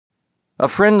A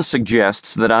friend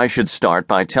suggests that I should start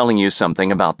by telling you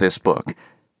something about this book,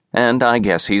 and I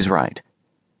guess he's right.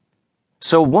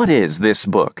 So what is this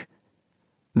book?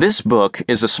 This book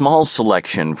is a small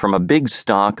selection from a big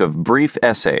stock of brief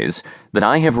essays that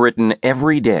I have written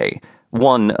every day,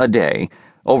 one a day,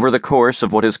 over the course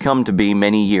of what has come to be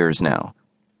many years now.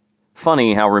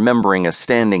 Funny how remembering a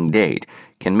standing date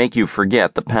can make you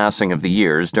forget the passing of the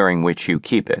years during which you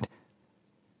keep it.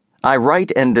 I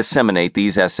write and disseminate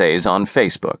these essays on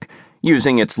Facebook,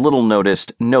 using its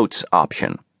little-noticed Notes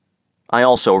option. I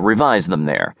also revise them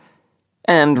there,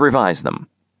 and revise them,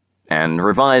 and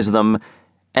revise them,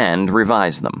 and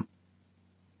revise them.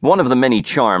 One of the many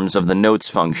charms of the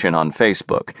Notes function on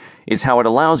Facebook is how it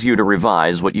allows you to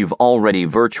revise what you've already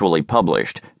virtually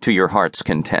published to your heart's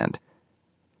content.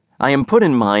 I am put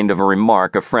in mind of a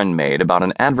remark a friend made about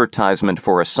an advertisement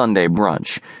for a Sunday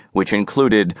brunch, which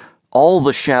included all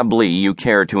the Chablis you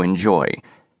care to enjoy.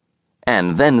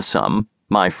 And then some,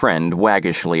 my friend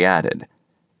waggishly added.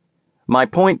 My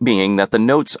point being that the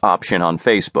Notes option on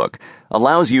Facebook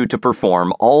allows you to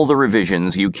perform all the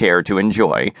revisions you care to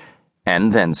enjoy,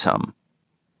 and then some.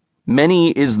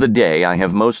 Many is the day I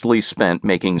have mostly spent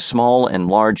making small and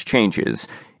large changes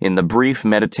in the brief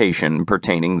meditation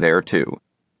pertaining thereto.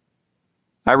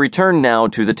 I return now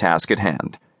to the task at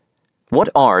hand. What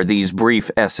are these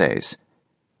brief essays?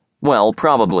 Well,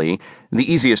 probably,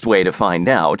 the easiest way to find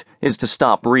out is to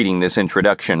stop reading this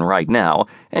introduction right now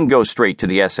and go straight to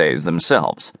the essays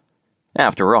themselves.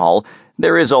 After all,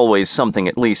 there is always something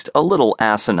at least a little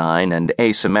asinine and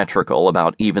asymmetrical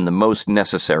about even the most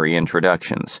necessary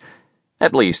introductions.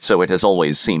 At least so it has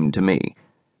always seemed to me.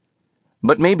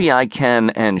 But maybe I can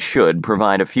and should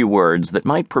provide a few words that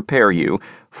might prepare you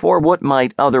for what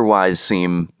might otherwise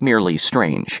seem merely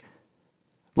strange.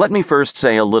 Let me first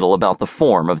say a little about the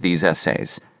form of these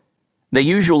essays. They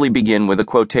usually begin with a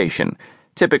quotation,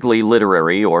 typically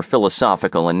literary or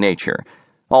philosophical in nature,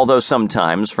 although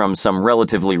sometimes from some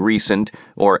relatively recent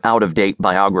or out-of-date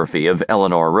biography of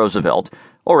Eleanor Roosevelt,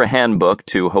 or a handbook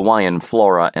to Hawaiian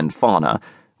flora and fauna,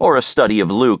 or a study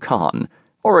of Liu Khan,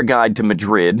 or a guide to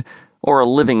Madrid, or a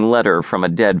living letter from a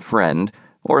dead friend,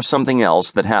 or something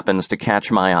else that happens to catch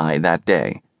my eye that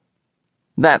day.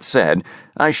 That said,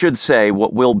 I should say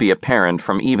what will be apparent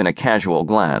from even a casual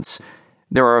glance.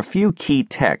 There are a few key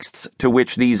texts to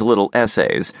which these little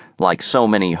essays, like so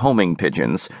many homing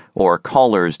pigeons or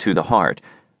callers to the heart,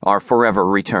 are forever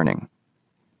returning.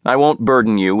 I won't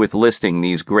burden you with listing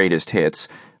these greatest hits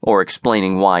or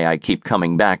explaining why I keep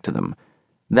coming back to them.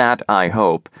 That, I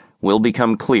hope, will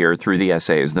become clear through the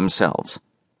essays themselves.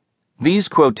 These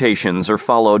quotations are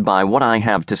followed by what I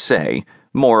have to say,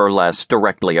 more or less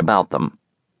directly about them.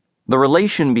 The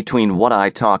relation between what I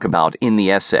talk about in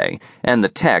the essay and the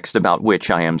text about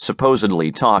which I am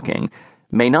supposedly talking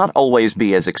may not always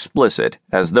be as explicit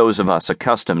as those of us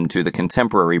accustomed to the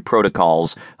contemporary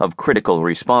protocols of critical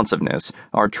responsiveness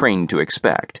are trained to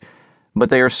expect, but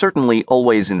they are certainly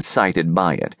always incited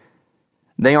by it.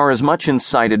 They are as much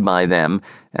incited by them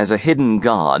as a hidden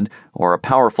God or a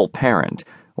powerful parent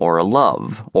or a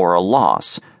love or a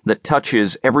loss that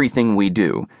touches everything we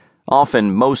do,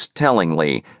 often most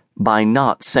tellingly by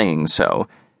not saying so,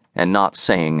 and not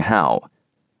saying how.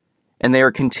 And they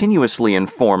are continuously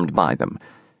informed by them,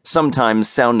 sometimes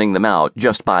sounding them out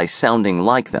just by sounding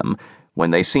like them when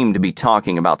they seem to be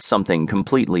talking about something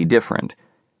completely different.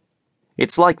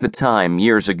 It's like the time,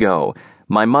 years ago,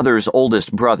 my mother's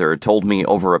oldest brother told me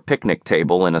over a picnic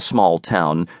table in a small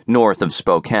town north of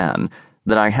Spokane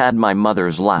that I had my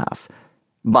mother's laugh,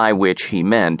 by which he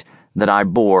meant that I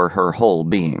bore her whole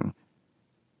being.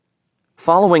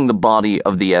 Following the body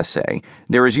of the essay,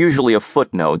 there is usually a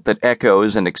footnote that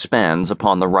echoes and expands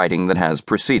upon the writing that has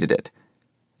preceded it.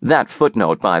 That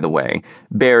footnote, by the way,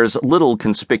 bears little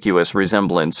conspicuous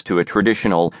resemblance to a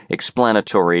traditional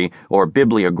explanatory or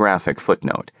bibliographic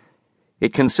footnote.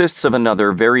 It consists of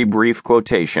another very brief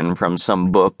quotation from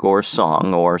some book or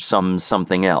song or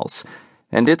something else,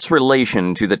 and its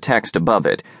relation to the text above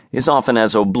it is often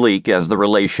as oblique as the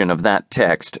relation of that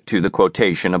text to the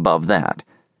quotation above that.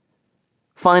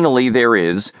 Finally, there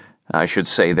is, I should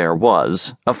say there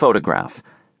was, a photograph,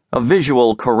 a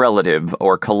visual correlative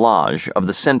or collage of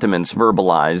the sentiments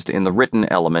verbalized in the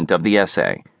written element of the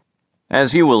essay.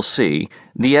 As you will see,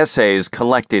 the essays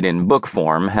collected in book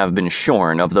form have been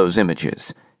shorn of those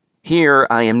images. Here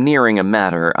I am nearing a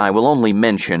matter I will only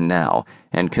mention now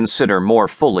and consider more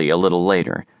fully a little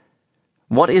later.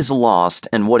 What is lost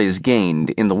and what is gained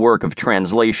in the work of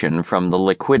translation from the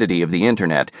liquidity of the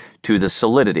Internet to the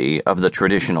solidity of the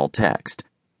traditional text?